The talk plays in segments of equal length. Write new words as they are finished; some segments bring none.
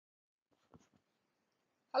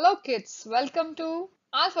Hello kids, welcome to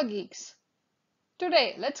Alpha Geeks.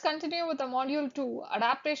 Today, let's continue with the module 2,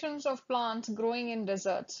 Adaptations of Plants Growing in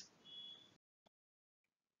Deserts.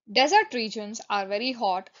 Desert regions are very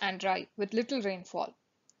hot and dry with little rainfall.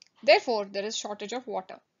 Therefore, there is shortage of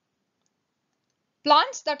water.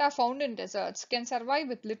 Plants that are found in deserts can survive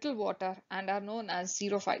with little water and are known as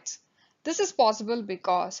xerophytes. This is possible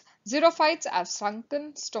because xerophytes have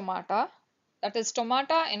sunken stomata, that is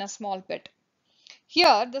stomata in a small pit.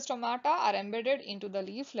 Here, the stomata are embedded into the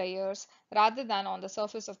leaf layers rather than on the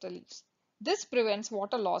surface of the leaves. This prevents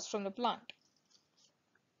water loss from the plant.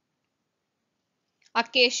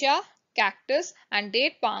 Acacia, cactus, and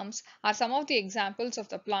date palms are some of the examples of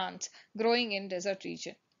the plants growing in desert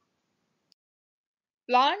region.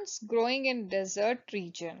 Plants growing in desert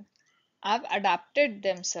region have adapted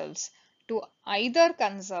themselves to either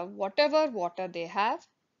conserve whatever water they have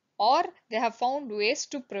or they have found ways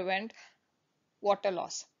to prevent water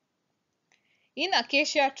loss. In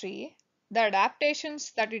acacia tree, the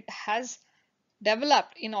adaptations that it has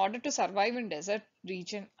developed in order to survive in desert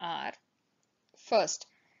region are: first,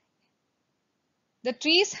 the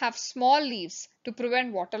trees have small leaves to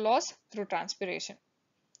prevent water loss through transpiration.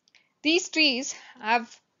 These trees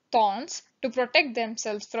have thorns to protect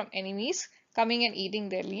themselves from enemies coming and eating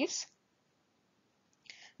their leaves.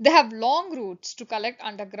 They have long roots to collect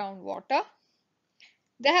underground water.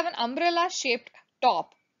 They have an umbrella shaped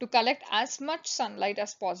top to collect as much sunlight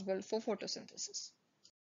as possible for photosynthesis.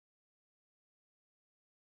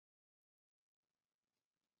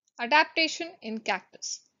 Adaptation in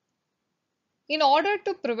cactus. In order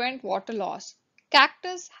to prevent water loss,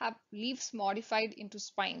 cactus have leaves modified into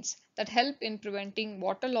spines that help in preventing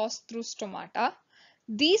water loss through stomata.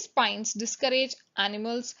 These spines discourage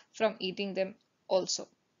animals from eating them also.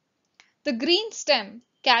 The green stem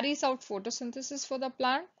carries out photosynthesis for the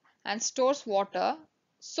plant and stores water,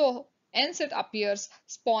 so hence it appears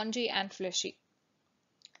spongy and fleshy.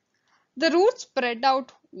 The roots spread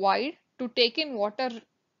out wide to take in water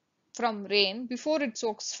from rain before it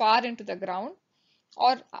soaks far into the ground,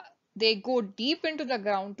 or they go deep into the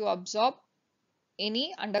ground to absorb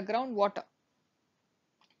any underground water.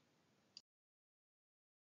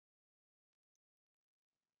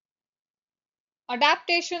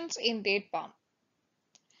 Adaptations in date palm.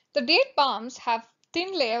 The date palms have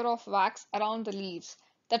thin layer of wax around the leaves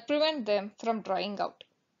that prevent them from drying out.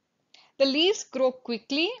 The leaves grow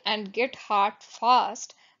quickly and get hard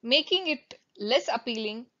fast, making it less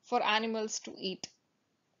appealing for animals to eat.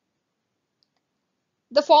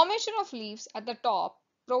 The formation of leaves at the top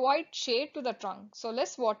provide shade to the trunk, so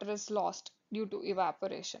less water is lost due to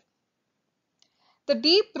evaporation. The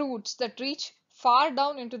deep roots that reach far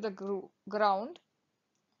down into the ground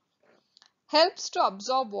helps to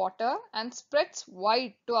absorb water and spreads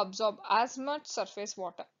wide to absorb as much surface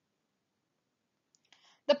water.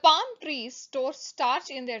 The palm trees store starch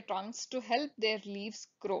in their trunks to help their leaves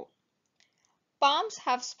grow. Palms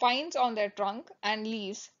have spines on their trunk and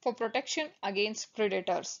leaves for protection against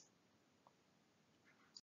predators.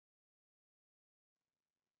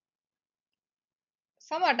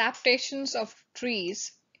 Some adaptations of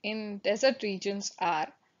trees in desert regions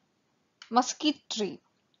are mesquite tree.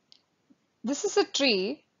 This is a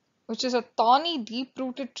tree which is a thorny,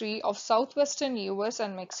 deep-rooted tree of southwestern US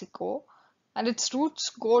and Mexico, and its roots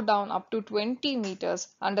go down up to 20 meters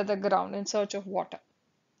under the ground in search of water.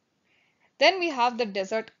 Then we have the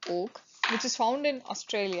desert oak, which is found in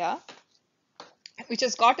Australia, which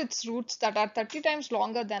has got its roots that are 30 times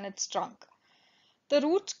longer than its trunk. The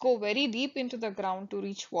roots go very deep into the ground to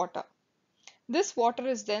reach water. This water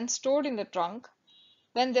is then stored in the trunk.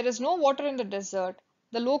 When there is no water in the desert,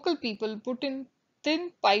 the local people put in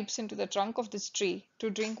thin pipes into the trunk of this tree to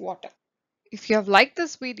drink water. If you have liked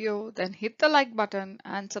this video, then hit the like button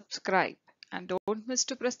and subscribe. And don't miss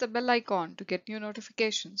to press the bell icon to get new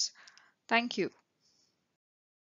notifications. Thank you.